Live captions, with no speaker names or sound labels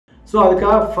So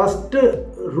அதுக்காக first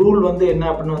rule வந்து என்ன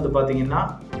அப்படின்னு வந்து பார்த்தீங்கன்னா,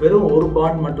 வெறும் ஒரு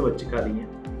பாண்ட் மட்டும் வச்சுக்காதீங்க.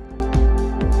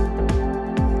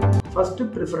 ஃபஸ்ட்டு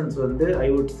ப்ரிஃபரன்ஸ் வந்து ஐ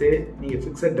வுட் சே நீங்கள்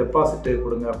ஃபிக்ஸட் டெபாசிட்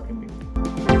கொடுங்க அப்படின்னு.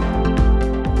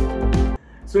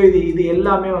 ஸோ இது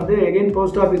எல்லாமே வந்து எகைன்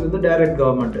போஸ்ட் ஆஃபீஸ் வந்து direct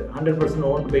government, 100%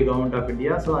 owned by government of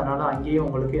India. So அதனால் அங்கேயும்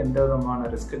உங்களுக்கு எந்த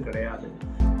விதமான ரிஸ்க்கும் கிடையாது.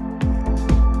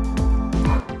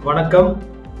 வணக்கம்,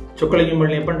 Chockalingam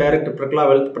Maniyappan, director பிரக்லா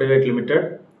wealth private limited.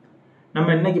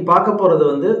 நம்ம இன்னைக்கு பார்க்க போகிறது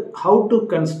வந்து how to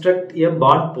construct a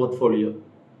bond portfolio.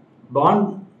 Bond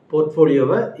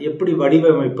போர்ட்ஃபோலியோவை எப்படி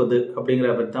வடிவமைப்பது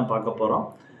அப்படிங்கிறத பற்றி தான் பார்க்க போகிறோம்.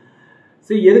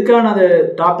 ஸோ எதுக்கான அந்த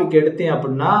டாபிக் எடுத்தேன்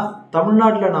அப்படின்னா,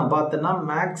 தமிழ்நாட்டில் நான் பார்த்தேன்னா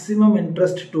மேக்ஸிமம்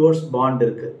இன்ட்ரெஸ்ட் டுவர்ட்ஸ் பாண்ட்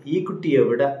இருக்குது. ஈக்விட்டியை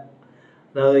விட,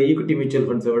 அதாவது ஈக்விட்டி மியூச்சுவல்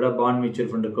ஃபண்ட்ஸை விட பாண்ட்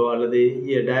மியூச்சுவல் ஃபண்டுக்கோ அல்லது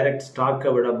டைரக்ட்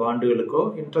ஸ்டாக்கை விட பாண்டுகளுக்கோ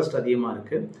இன்ட்ரெஸ்ட் அதிகமாக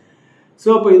இருக்குது. ஸோ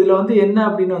அப்போ இதில் வந்து என்ன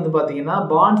அப்படின்னு வந்து பார்த்தீங்கன்னா,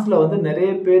 பாண்ட்ஸில் வந்து நிறைய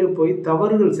பேர் போய்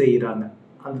தவறுகள் செய்கிறாங்க.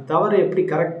 அந்த தவறை எப்படி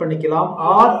கரெக்ட் பண்ணிக்கலாம்,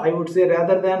 R I would say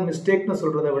rather than மிஸ்டேக்னு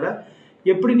சொல்கிறத விட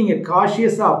எப்படி நீங்கள்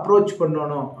காஷியஸாக அப்ரோச்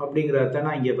பண்ணணும் அப்படிங்கிறத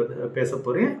நான் இங்கே பேச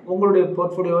போகிறேன். உங்களுடைய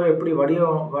போர்ட்ஃபோலியோவை எப்படி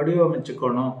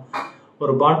வடிவமைச்சுக்கணும்,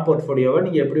 ஒரு பாண்ட் போர்ட்ஃபோலியோவை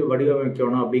நீங்கள் எப்படி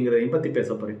வடிவமைக்கணும் அப்படிங்கிறதையும் பற்றி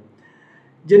பேச போகிறேன்.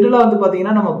 ஜென்ரலாக வந்து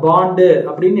பார்த்தீங்கன்னா, நம்ம பாண்டு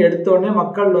அப்படின்னு எடுத்தோடனே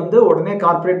மக்கள் வந்து உடனே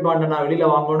கார்பரேட் பாண்டை நான்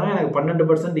வெளியில் வாங்கணும், எனக்கு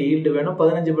 12% ஈல்டு வேணும்,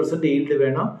 15% ஈல்டு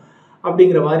வேணும்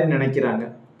அப்படிங்கிற மாதிரி நினைக்கிறாங்க.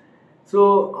 ஸோ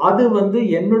அது வந்து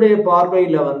என்னுடைய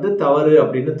பார்வையில் வந்து தவறு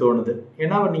அப்படின்னு தோணுது.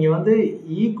 ஏன்னா நீங்கள் வந்து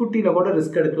ஈக்விட்டியில் கூட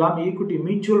ரிஸ்க் எடுக்கலாம், ஈக்விட்டி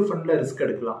மியூச்சுவல் ஃபண்டில் ரிஸ்க்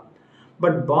எடுக்கலாம்.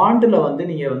 பட் பாண்டில் வந்து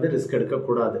நீங்கள் வந்து ரிஸ்க்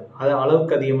எடுக்கக்கூடாது. அது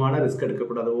அளவுக்கு அதிகமான ரிஸ்க்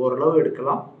எடுக்கக்கூடாது. ஓரளவு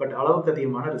எடுக்கலாம், பட் அளவுக்கு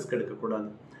அதிகமான ரிஸ்க் எடுக்கக்கூடாது.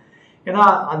 ஏன்னா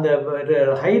அந்த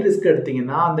ஹை ரிஸ்க்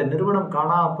எடுத்தீங்கன்னா அந்த நிறுவனம்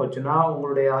காணாமல் போச்சுன்னா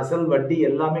உங்களுடைய அசல் வட்டி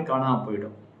எல்லாமே காணாமல்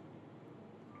போயிடும்,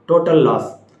 டோட்டல்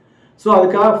லாஸ். ஸோ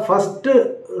அதுக்காக ஃபஸ்ட்டு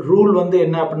ரூல் வந்து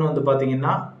என்ன அப்படின்னு வந்து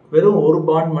பார்த்தீங்கன்னா, வெறும் ஒரு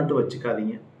பாண்ட் மட்டும்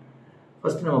வச்சுக்காதீங்க.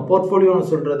 ஃபஸ்ட்டு நம்ம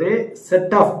போர்ட்ஃபோலியோன்னு சொல்கிறதே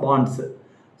செட் ஆஃப் பாண்ட்ஸு.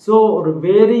 ஸோ ஒரு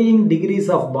வேரியிங்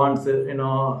டிகிரிஸ் ஆஃப் பாண்ட்ஸு,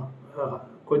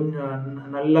 கொஞ்சம்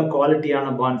நல்ல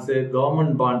குவாலிட்டியான பாண்ட்ஸு,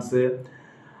 கவர்மெண்ட் பாண்ட்ஸு,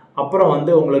 அப்புறம்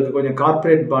வந்து உங்களுக்கு கொஞ்சம்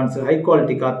corporate bonds, high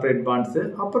quality corporate bonds,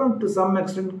 அப்புறம் டு சம்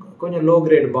எக்ஸ்டென்ட் கொஞ்சம் லோ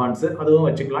கிரேட் பாண்ட்ஸு, அதுவும்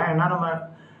வச்சுக்கலாம். ஏன்னா நம்ம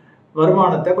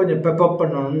வருமானத்தை கொஞ்சம் பெப்பப்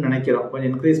பண்ணணும்னு நினைக்கிறோம், கொஞ்சம்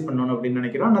இன்க்ரீஸ் பண்ணணும் அப்படின்னு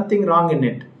நினைக்கிறோம். Nothing wrong in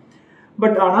it.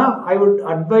 But ஆனால் I would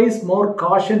advice more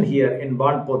caution here in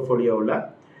bond போர்ட்ஃபோலியோவில்.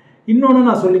 இன்னொன்று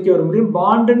நான் சொல்லிக்க விரும்புகிறேன்,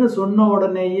 பாண்டுன்னு சொன்ன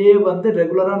உடனேயே வந்து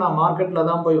ரெகுலராக நான் மார்க்கெட்டில்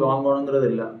தான் போய் வாங்கணுங்கிறது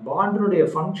இல்லை. பாண்டினுடைய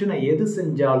ஃபங்க்ஷனை எது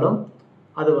செஞ்சாலும்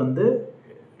அது வந்து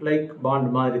லைக் பாண்ட்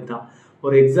மாதிரி தான்.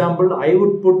 ஒரு example, I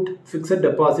would put fixed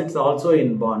deposits also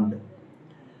in bond.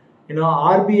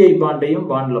 RBI பாண்டையும்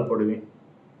பாண்டில் போடுவேன்,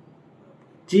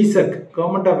 ஜிசெக்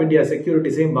கவர்மெண்ட் ஆஃப் இந்தியா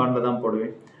செக்யூரிட்டிஸையும் பாண்டில் தான்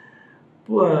போடுவேன்.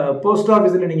 போஸ்ட்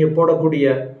ஆஃபீஸில் நீங்கள் போடக்கூடிய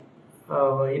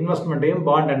இன்வெஸ்ட்மெண்ட்டையும்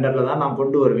பாண்ட் அண்டரில் தான் நான்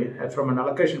கொண்டு வருவேன் from an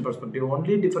allocation perspective.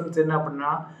 Only difference என்ன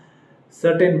அப்படின்னா,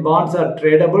 certain bonds R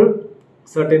tradable,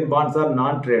 certain bonds R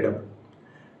நான் ட்ரேடபிள்.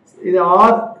 இது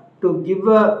R to give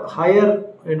a higher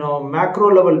macro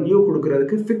level view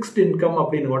கொடுக்கறதுக்கு ஃபிக்ஸ்ட் இன்கம்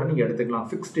அப்படின்னு கூட நீங்கள் எடுத்துக்கலாம்,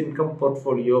 ஃபிக்ஸ்ட் இன்கம்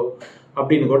போர்ட்ஃபோலியோ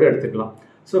அப்படின்னு கூட எடுத்துக்கலாம்.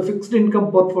 ஸோ ஃபிக்ஸ்ட் இன்கம்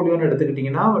போர்ட்ஃபோலியோன்னு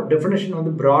எடுத்துக்கிட்டிங்கன்னா டெஃபினேஷன்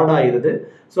வந்து ப்ராடாகிடுது.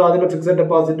 ஸோ அதில் ஃபிக்ஸட்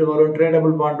டெபாசிட் வரும்,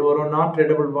 ட்ரேடபிள் பாண்டு வரும், நான்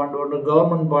ட்ரேடபிள் பாண்டு வரும்,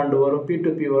 கவர்மெண்ட் பாண்டு வரும்,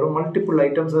 P2P வரும், மல்டிபிள்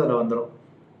ஐட்டம்ஸ் அதில் வந்துடும்.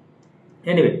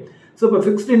 எனிவே, ஸோ இப்போ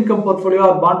fixed income portfolio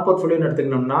R bond போர்ட்ஃபோலியோன்னு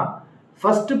எடுத்துக்கிட்டோம்னா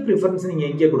ஃபஸ்ட்டு ப்ரிஃபரன்ஸ் நீங்கள்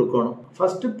எங்கே கொடுக்கணும்?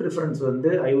 ஃபஸ்ட்டு ப்ரிஃபரன்ஸ்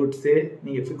வந்து ஐ வுட் சே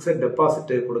நீங்கள் ஃபிக்ஸட்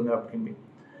டெபாசிட் கொடுங்க அப்படின்னு.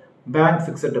 பேங்க்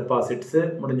ஃபிக்ஸட் டெபாசிட்ஸு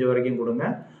முடிஞ்ச வரைக்கும் கொடுங்க.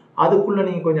 அதுக்குள்ளே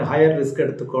நீங்கள் கொஞ்சம் ஹையர் ரிஸ்க்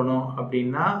எடுத்துக்கணும்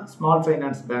அப்படின்னா ஸ்மால்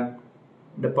ஃபைனான்ஸ் பேங்க்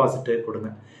டெபாசிட்டு கொடுங்க.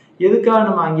 எதுக்காக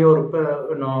நம்ம அங்கே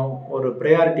ஒரு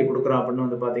ப்ரையாரிட்டி கொடுக்குறோம் அப்படின்னு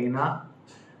வந்து பார்த்தீங்கன்னா,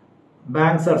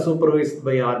 banks R supervised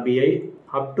by RBI,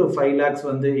 up to 5 lakhs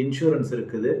வந்து இன்சூரன்ஸ்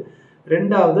இருக்குது.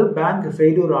 ரெண்டாவது, பேங்க்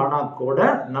ஃபெயிலியூர் ஆனால் கூட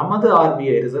நமது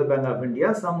RBI reserve bank of India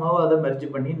somehow அதை மெர்ஜ்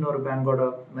பண்ணி இன்னொரு பேங்கோட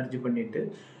மெர்ஜ் பண்ணிட்டு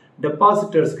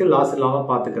டெபாசிட்டர்ஸ்க்கு லாஸ் இல்லாமல்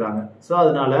பார்த்துக்கிறாங்க. ஸோ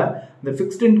அதனால இந்த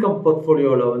ஃபிக்ஸ்ட் இன்கம்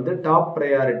போர்ட்ஃபோலியோவில் வந்து டாப்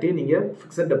ப்ரையாரிட்டி நீங்கள்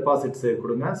ஃபிக்ஸட் டெபாசிட்ஸ்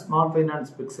கொடுங்க. ஸ்மால்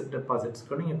ஃபைனான்ஸ் ஃபிக்ஸட்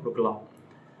டெபாசிட்ஸ்க்கு நீங்கள் கொடுக்கலாம்.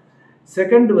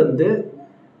 செகண்ட் வந்து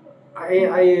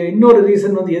இன்னொரு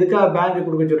ரீசன் வந்து எதுக்காக பேங்க்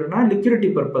கொடுக்க சொல்கிறேன்னா, லிக்விடிட்டி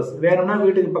பர்பஸ். வேணும்னா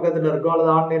வீட்டுக்கு பக்கத்தில் இருக்கோ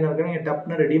அல்லது ஆன்லைனில் இருக்கோ நீங்கள்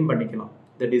டப்னு ரெடீம் பண்ணிக்கலாம்.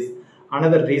 That is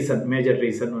another reason, major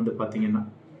reason வந்து பார்த்தீங்கன்னா.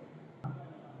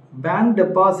 பேங்க்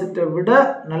டெபாசிட்டை விட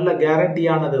நல்ல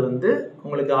கேரண்டியானது வந்து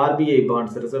உங்களுக்கு RBI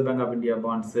bonds, reserve bank of India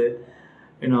bonds,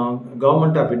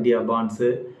 government of India bonds,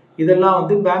 இதெல்லாம்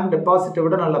வந்து பேங்க் டெபாசிட்டை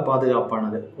விட நல்ல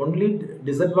பாதுகாப்பானது. ஒன்லி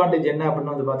டிஸ்அட்வான்டேஜ் என்ன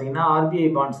அப்படின்னு வந்து பார்த்தீங்கன்னா, ஆர்பிஐ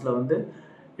பாண்ட்ஸில் வந்து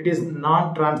இட் இஸ் நான்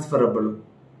டிரான்ஸ்ஃபரபிள்,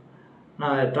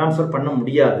 ட்ரான்ஸ்ஃபர் பண்ண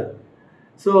முடியாது.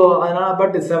 ஸோ அதனால்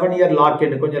பட் 7 year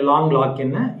லாக்இன், கொஞ்சம் லாங்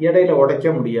லாக்இன்னு, இடையில உடைக்க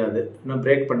முடியாது, இன்னும்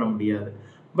பிரேக் பண்ண முடியாது.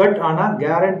 பட் ஆனால்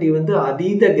கேரண்டி வந்து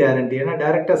அதீத கேரண்டி, ஏன்னா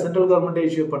டைரெக்டாக சென்ட்ரல் கவர்மெண்ட்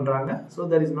இஷ்யூ பண்ணுறாங்க. So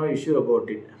there is no issue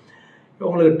about it.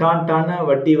 உங்களுக்கு டான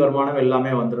வட்டி வருமானம்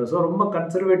எல்லாமே வந்துடும். ஸோ ரொம்ப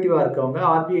கன்சர்வேட்டிவாக இருக்கவங்க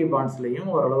ஆர்பிஐ பாண்ட்ஸ்லையும்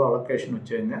ஓரளவு அலோகேஷன்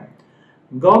வச்சுங்க.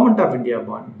 கவர்மெண்ட் ஆஃப் இந்தியா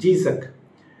பாண்ட் ஜிசெக்,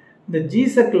 இந்த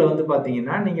ஜிசெக்கில் வந்து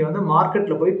பார்த்தீங்கன்னா நீங்கள் வந்து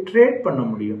மார்க்கெட்டில் போய் ட்ரேட் பண்ண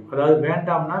முடியும். அதாவது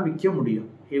வேண்டாம்னா விற்க முடியும்.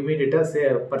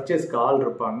 இமீடியட்டாக பர்ச்சேஸ்க்கு ஆள்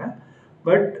இருப்பாங்க.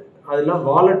 பட் அதில்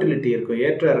வாலட்டிலிட்டி இருக்கும்,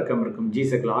 ஏற்ற இறக்கம் இருக்கும்.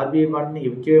 ஜிசெக்கில் ஆர்பிஐ பாண்ட்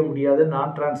நீங்கள் விற்கவே முடியாது,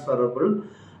 நான் டிரான்ஸ்ஃபரபிள்.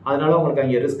 அதனால உங்களுக்கு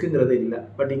அங்கே ரிஸ்க்குங்கிறது இல்லை.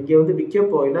 பட் இங்கே வந்து விற்க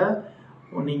போயில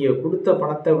நீங்கள் கொடுத்த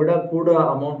பணத்தை விட கூட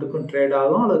அமௌண்ட்டுக்கும் ட்ரேட்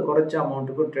ஆகும், அல்லது குறைச்ச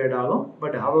அமௌண்ட்டுக்கும் ட்ரேட் ஆகும்.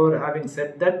 But however having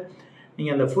set that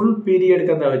நீங்கள் அந்த ஃபுல்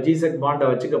பீரியடுக்கு அந்த ஜிசெக் பாண்டை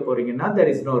வச்சுக்க போகிறீங்கன்னா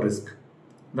தெர் இஸ் நோ ரிஸ்க்,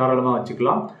 தாராளமாக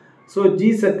வச்சுக்கலாம். ஸோ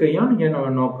ஜிசெக்கையும் நீங்கள்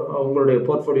உங்களுடைய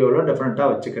போர்ட்ஃபோலியோவில்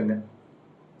டெஃபினட்டாக வச்சுக்கோங்க.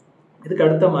 இதுக்கு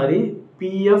அடுத்த மாதிரி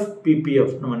பிஎஃப்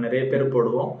பிபிஎஃப் நம்ம நிறைய பேர்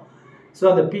போடுவோம். ஸோ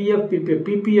அந்த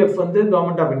பிபிஎஃப் வந்து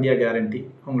கவர்மெண்ட் ஆஃப் இந்தியா கேரண்டி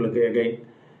உங்களுக்கு. Again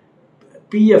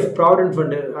PF provident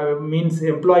fund means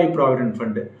employee provident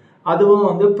fund, அதுவும்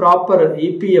வந்து ப்ராப்பர்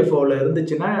இபிஎஃப்ஓவில்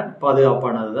இருந்துச்சுன்னா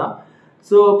பாதுகாப்பானது தான்.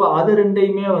 ஸோ இப்போ அது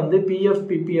ரெண்டையுமே வந்து பிஎஃப்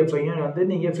பிபிஎஃப்ஐயும் வந்து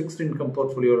நீங்கள் ஃபிக்ஸ்ட் இன்கம்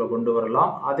போர்ட்ஃபோலியோவில் கொண்டு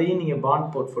வரலாம். அதையும் நீங்கள் பாண்ட்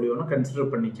போர்ட்ஃபோலியோன்னு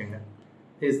கன்சிடர் பண்ணிக்கோங்க.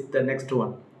 Is the next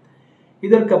one.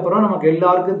 இதற்கப்புறம் நமக்கு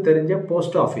எல்லாருக்கும் தெரிஞ்ச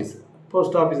போஸ்ட் ஆஃபீஸ்.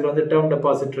 போஸ்ட் ஆஃபீஸில் வந்து டேர்ம்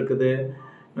டெபாசிட் இருக்குது,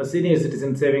 சீனியர்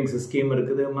சிட்டிசன் சேவிங்ஸ் ஸ்கீம்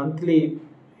இருக்குது, மந்த்லி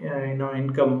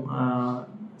இன்கம்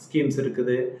ஸ்கீம்ஸ்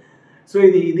இருக்குது. ஸோ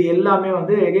இது எல்லாமே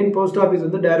வந்து எகைன் போஸ்ட் ஆஃபீஸ்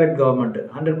வந்து direct government,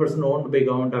 100% owned by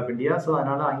government of India. So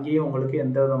அதனால் அங்கேயும் உங்களுக்கு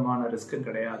எந்த விதமான ரிஸ்க்கும்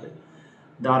கிடையாது.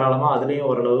 தாராளமாக அதுலேயும்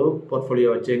ஓரளவு போர்ட்ஃபோலியோ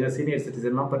வச்சுங்க. Senior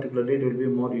சிட்டிசன்லாம் particularly it will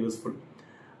be more useful.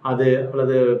 அது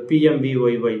அல்லது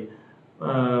பிஎம்விஒய்,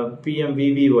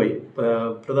 பிஎம்விவிஒய்,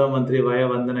 பிரதம மந்திரி வய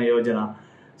வந்தன யோஜனா,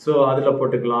 ஸோ அதில்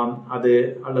போட்டுக்கலாம். அது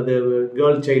அல்லது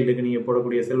கேர்ள் சைல்டுக்கு நீங்கள்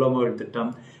போடக்கூடிய செல்வமகள்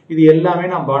திட்டம், இது எல்லாமே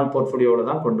நான் பாண்ட்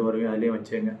போர்ட்ஃபோலியோவில் தான் கொண்டு வருவேன். அதுலேயும்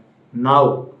வச்சுங்க.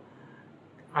 Now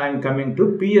I am coming to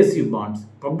PSU bonds.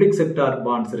 Public sector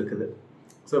bonds இருக்குது.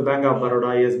 So bank of Baroda,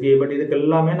 SBI. But இதுக்கு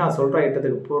எல்லாமே நான் சொல்கிற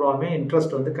ஐட்டத்துக்கு பூராமே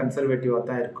இன்ட்ரெஸ்ட் வந்து கன்சர்வேட்டிவாக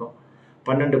தான் இருக்கும்.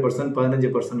 12%,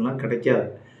 15%லாம் கிடைக்காது.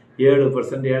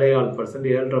 7%, 7.5%,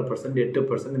 7.5%,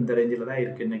 8% இந்த ரேஞ்சில் தான்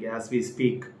இருக்குது இன்றைக்கி ஆஸ் வி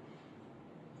ஸ்பீக்.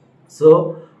 ஸோ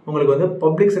உங்களுக்கு வந்து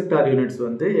பப்ளிக் செக்டார் யூனிட்ஸ்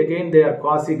வந்து again they are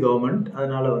quasi government.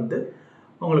 அதனால வந்து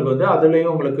உங்களுக்கு வந்து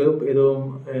அதுலேயும் உங்களுக்கு எதுவும்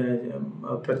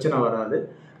பிரச்சனை வராது.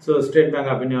 ஸோ ஸ்டேட்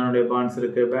பேங்க் ஆஃப் இந்தியாவுடைய பாண்ட்ஸ்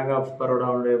இருக்குது, பேங்க் ஆஃப்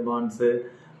பரோடாவுடைய பாண்ட்ஸு,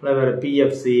 இல்லை வேறு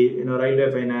பிஎஃப்சி, இன்னும் ரயில்வே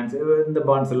ஃபைனான்ஸ், இந்த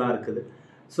பாண்ட்ஸ் எல்லாம் இருக்குது.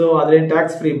 ஸோ அதுலேயும்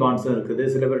டேக்ஸ் ஃப்ரீ பாண்ட்ஸும் இருக்குது.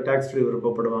 சில பேர் டேக்ஸ் ஃப்ரீ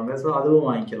விருப்பப்படுவாங்க. ஸோ அதுவும்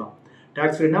வாங்கிக்கலாம்.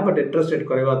 டேக்ஸ் ஃப்ரீனா பட் இன்ட்ரெஸ்ட் ரேட்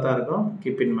குறைவாக தான் இருக்கும்.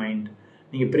 கீப் இன் மைண்ட்,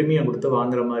 நீங்கள் ப்ரீமியம் கொடுத்து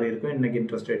வாங்குற மாதிரி இருக்கும் இன்றைக்கி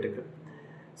இன்ட்ரெஸ்ட் ரேட்டுக்கு.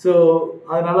 ஸோ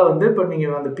அதனால் வந்து இப்போ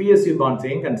நீங்கள் அந்த பிஎஸ்யூ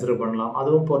பாண்ட்ஸையும் கன்சிடர் பண்ணலாம்.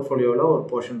 அதுவும் போர்ட்ஃபோலியோவில் ஒரு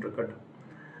போர்ஷன் இருக்கட்டும்.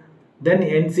 தென்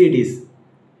என்சிடிஸ்,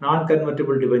 நான்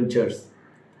கன்வெர்ட்டிபிள் டிபென்ச்சர்ஸ்.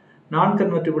 நான்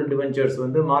கன்வெர்ட்டிபிள் டிபென்ச்சர்ஸ்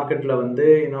வந்து மார்க்கெட்டில் வந்து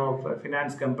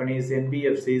ஃபினான்ஸ் கம்பெனிஸ்,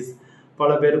 என்பிஎஃப்சிஸ்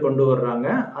பல பேர் கொண்டு வர்றாங்க.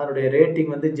 அதனுடைய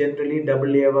ரேட்டிங் வந்து ஜென்ரலி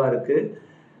AA இருக்குது.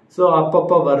 ஸோ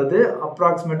அப்பப்போ வருது.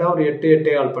 அப்ராக்சிமேட்டாக ஒரு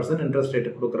 8-8.5% இன்ட்ரெஸ்ட்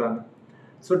ரேட்டு கொடுக்குறாங்க.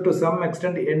 ஸோ டு சம்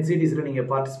எக்ஸ்டென்ட் என்சிடிஸில் நீங்கள்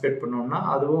பார்ட்டிசிபேட் பண்ணோம்னா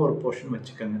அதுவும் ஒரு போர்ஷன்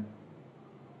வச்சுக்கோங்க.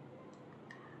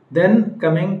 Then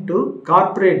coming to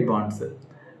corporate bonds,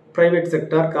 private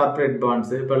sector corporate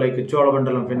bonds. இப்போ like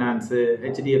Cholamandalam finance,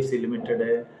 HDFC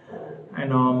limited,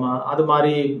 அது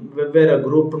மாதிரி வெவ்வேறு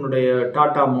குரூப்பினுடைய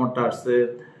டாடா மோட்டார்ஸு,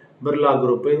 பிர்லா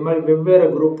குரூப்பு, இது மாதிரி வெவ்வேறு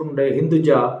குரூப்பினுடைய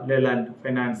ஹிந்துஜா லேலேண்ட்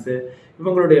ஃபைனான்ஸு,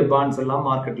 இவங்களுடைய பாண்ட்ஸ் எல்லாம்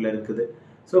மார்க்கெட்டில் இருக்குது.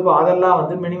 ஸோ இப்போ அதெல்லாம்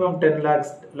வந்து மினிமம் 10 lakhs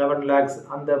 11 lakhs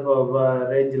அந்த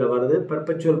ரேஞ்சில் வருது.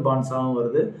 பெர்பெச்சுவல் பாண்ட்ஸாகவும்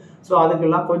வருது. ஸோ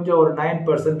அதுக்கெல்லாம் கொஞ்சம் ஒரு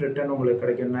 9% ரிட்டர்ன் உங்களுக்கு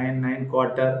கிடைக்கும்.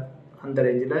 9.25 அந்த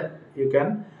ரேஞ்சில் you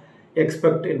can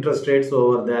expect interest rates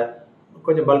over there.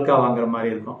 கொஞ்சம் பல்காக வாங்குற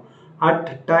மாதிரி இருக்கும். அட்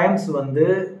டைம்ஸ் வந்து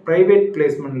ப்ரைவேட்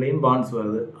பிளேஸ்மெண்ட்லேயும் பாண்ட்ஸ்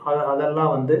வருது.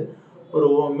 அதெல்லாம் வந்து ஒரு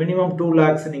மினிமம் 2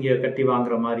 lakhs நீங்கள் கட்டி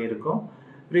வாங்குற மாதிரி இருக்கும்.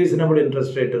 ரீசனபிள்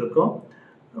இன்ட்ரெஸ்ட் ரேட் இருக்கும்.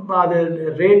 இப்போ அது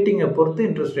ரேட்டிங்கை பொறுத்து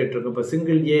இன்ட்ரெஸ்ட் ரேட் இருக்கும். இப்போ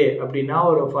சிங்கிள் ஏ அப்படின்னா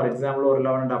ஒரு ஃபார் எக்ஸாம்பிள் ஒரு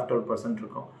 11.5-12%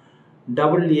 இருக்கும்.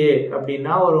 டபுள் ஏ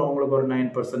அப்படின்னா உங்களுக்கு ஒரு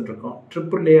 9% இருக்கும்.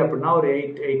 ட்ரிபிள் ஏ அப்படின்னா ஒரு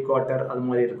 8.25 அது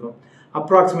மாதிரி இருக்கும்.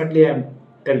 Approximately I am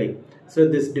telling. So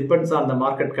this depends on the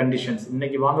market conditions.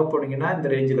 இன்றைக்கி வாங்க போனீங்கன்னா இந்த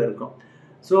ரேஞ்சில் இருக்கும்.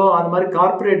 ஸோ அந்த மாதிரி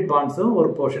கார்பரேட் பாண்ட்ஸும்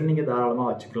ஒரு போர்ஷன் நீங்கள் தாராளமாக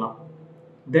வச்சுக்கலாம்.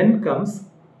 தென் கம்ஸ்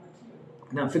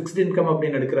நான் ஃபிக்ஸ்ட் இன்கம்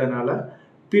அப்படின்னு எடுக்கிறதுனால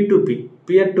P2P,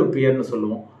 பியர் டு பியர்னு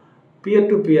சொல்லுவோம். பியர்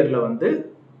டு பியரில் வந்து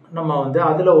நம்ம வந்து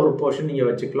அதில் ஒரு போர்ஷன் நீங்கள்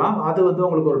வச்சுக்கலாம். அது வந்து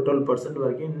உங்களுக்கு ஒரு 12%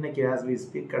 வரைக்கும் இன்றைக்கி ஆஸ் வி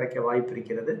ஸ்பீக் கிடைக்க வாய்ப்பு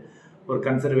இருக்கிறது, ஒரு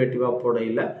கன்சர்வேட்டிவாக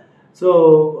போடையில். ஸோ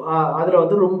அதில்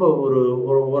வந்து ரொம்ப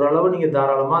ஓரளவு நீங்கள்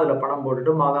தாராளமாக அதில் பணம்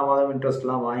போட்டுட்டு மாதம்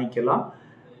இன்ட்ரெஸ்ட்லாம் வாங்கிக்கலாம்.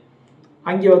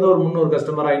 அங்கே வந்து ஒரு 300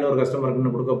 கஸ்டமர் 500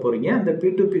 கஸ்டமருக்குன்னு கொடுக்க போகிறீங்க. இந்த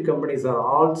P2P companies are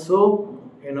also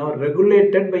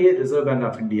regulated by Reserve Bank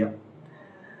of India.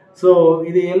 So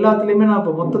இது எல்லாத்துலேயுமே நான்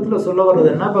இப்போ மொத்தத்தில் சொல்ல வர்றது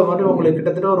என்ன, இப்போ மாதிரி உங்களுக்கு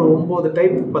கிட்டத்தட்ட ஒரு 9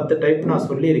 டைப் 10 டைப் நான்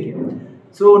சொல்லியிருக்கேன்.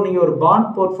 ஸோ நீங்கள் ஒரு பாண்ட்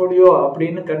போர்ட்ஃபோலியோ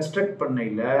அப்படின்னு கன்ஸ்ட்ரக்ட்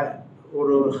பண்ணையில்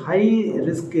ஒரு ஹை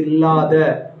ரிஸ்க் இல்லாத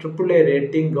AAA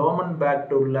ரேட்டிங் கவர்மெண்ட்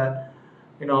பேக்டு உள்ள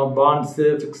பாண்ட்ஸு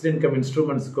ஃபிக்ஸ்ட் இன்கம்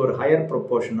இன்ஸ்ட்ருமெண்ட்ஸுக்கு ஒரு ஹையர்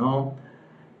ப்ரொப்போர்ஷனும்,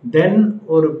 தென்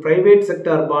ஒரு private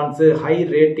sector bonds high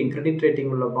rating credit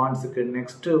rating உள்ள பாண்ட்ஸுக்கு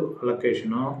நெக்ஸ்ட்டு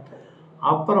அலோகேஷனும்,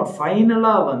 அப்புறம்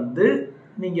ஃபைனலாக வந்து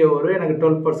நீங்கள் ஒரு எனக்கு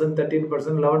 12%,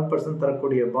 13%, 11%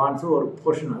 தரக்கூடிய பாண்ட்ஸு ஒரு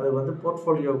போர்ஷன், அது வந்து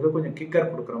போர்ட்ஃபோலியோவுக்கு கொஞ்சம் கிக்கர்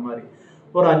கொடுக்குற மாதிரி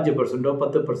ஒரு 5%,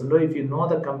 10%, if you know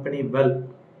the company well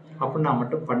அப்படின்னா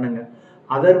மட்டும் பண்ணுங்கள்.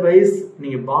 அதர்வைஸ்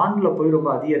நீங்கள் பாண்டில் போய் ரொம்ப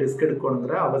அதிக ரிஸ்க்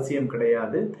எடுக்கணுங்கிற அவசியம்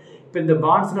கிடையாது. இப்போ இந்த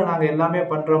பாண்ட்ஸில் நாங்கள் எல்லாமே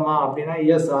பண்ணுறோமா அப்படின்னா,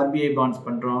 எஸ், RBI பாண்ட்ஸ்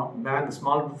பண்ணுறோம், bank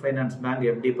small finance bank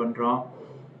FD பண்ணுறோம்,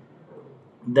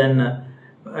 தென்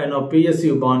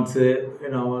PSU bonds,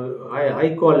 high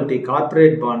quality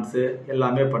corporate bonds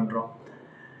எல்லாமே பண்ணுறோம்.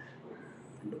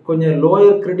 கொஞ்சம்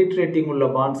லோயர் கிரெடிட் ரேட்டிங் உள்ள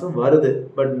பாண்ட்ஸும் வருது.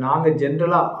 பட் நாங்கள்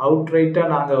ஜென்ரலாக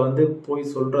அவுட்ரைட்டாக நாங்கள் வந்து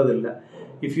போய் சொல்கிறது இல்லை.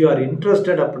 இஃப் யூ ஆர்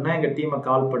இன்ட்ரெஸ்டட் அப்படின்னா எங்கள் டீமை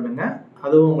கால் பண்ணுங்கள்,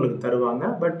 அதுவும் உங்களுக்கு தருவாங்க.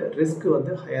 பட் ரிஸ்க்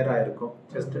வந்து ஹையராக இருக்கும்.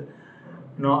 Just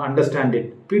understand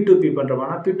it. P2P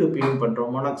பண்ணுறோம்னா P2Pயும்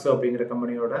பண்ணுறோம். மொனாக்ஸோ அப்படிங்கிற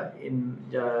கம்பெனியோட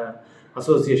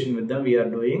association with them we are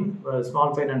doing.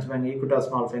 Small finance bank, ஈக்விட்டா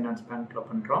small finance பேங்க்கில்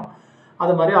பண்ணுறோம்.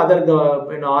 அது மாதிரி அதர்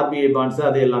RBI பாண்ட்ஸு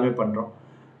அது எல்லாமே பண்ணுறோம்.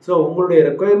 ஸோ உங்களுடைய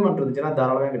ரெக்குயர்மெண்ட் இருந்துச்சுன்னா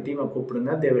தாராளமாக எங்கள் டீமை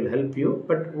கூப்பிடுங்க, they will help you.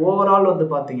 But overall வந்து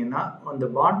பார்த்தீங்கன்னா அந்த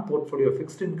பாண்ட் போர்ட்ஃபோலியோ,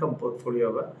 ஃபிக்ஸ்ட் இன்கம்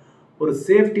போர்ட்ஃபோலியோவை ஒரு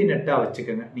சேஃப்டி நெட்டாக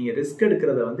வச்சுக்கோங்க. நீங்கள் ரிஸ்க்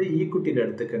எடுக்கிறத வந்து ஈக்விட்டியில்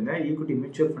எடுத்துக்கோங்க, ஈக்விட்டி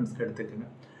மியூச்சுவல் ஃபண்ட்ஸில் எடுத்துக்கோங்க.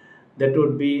 That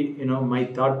would be my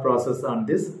thought process on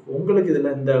this. உங்களுக்கு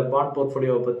இதில் இந்த பாண்ட்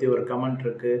போர்ட்ஃபோலியோவை பற்றி ஒரு கமெண்ட்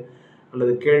இருக்குது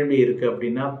அல்லது கேள்வி இருக்குது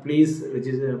அப்படின்னா please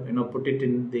put it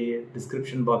in the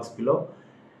description box below.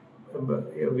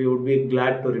 We would be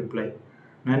glad to reply.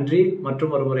 நன்றி.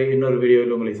 மற்றும் ஒரு முறை இன்னொரு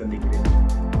வீடியோவில் உங்களை சந்திக்கிறேன்.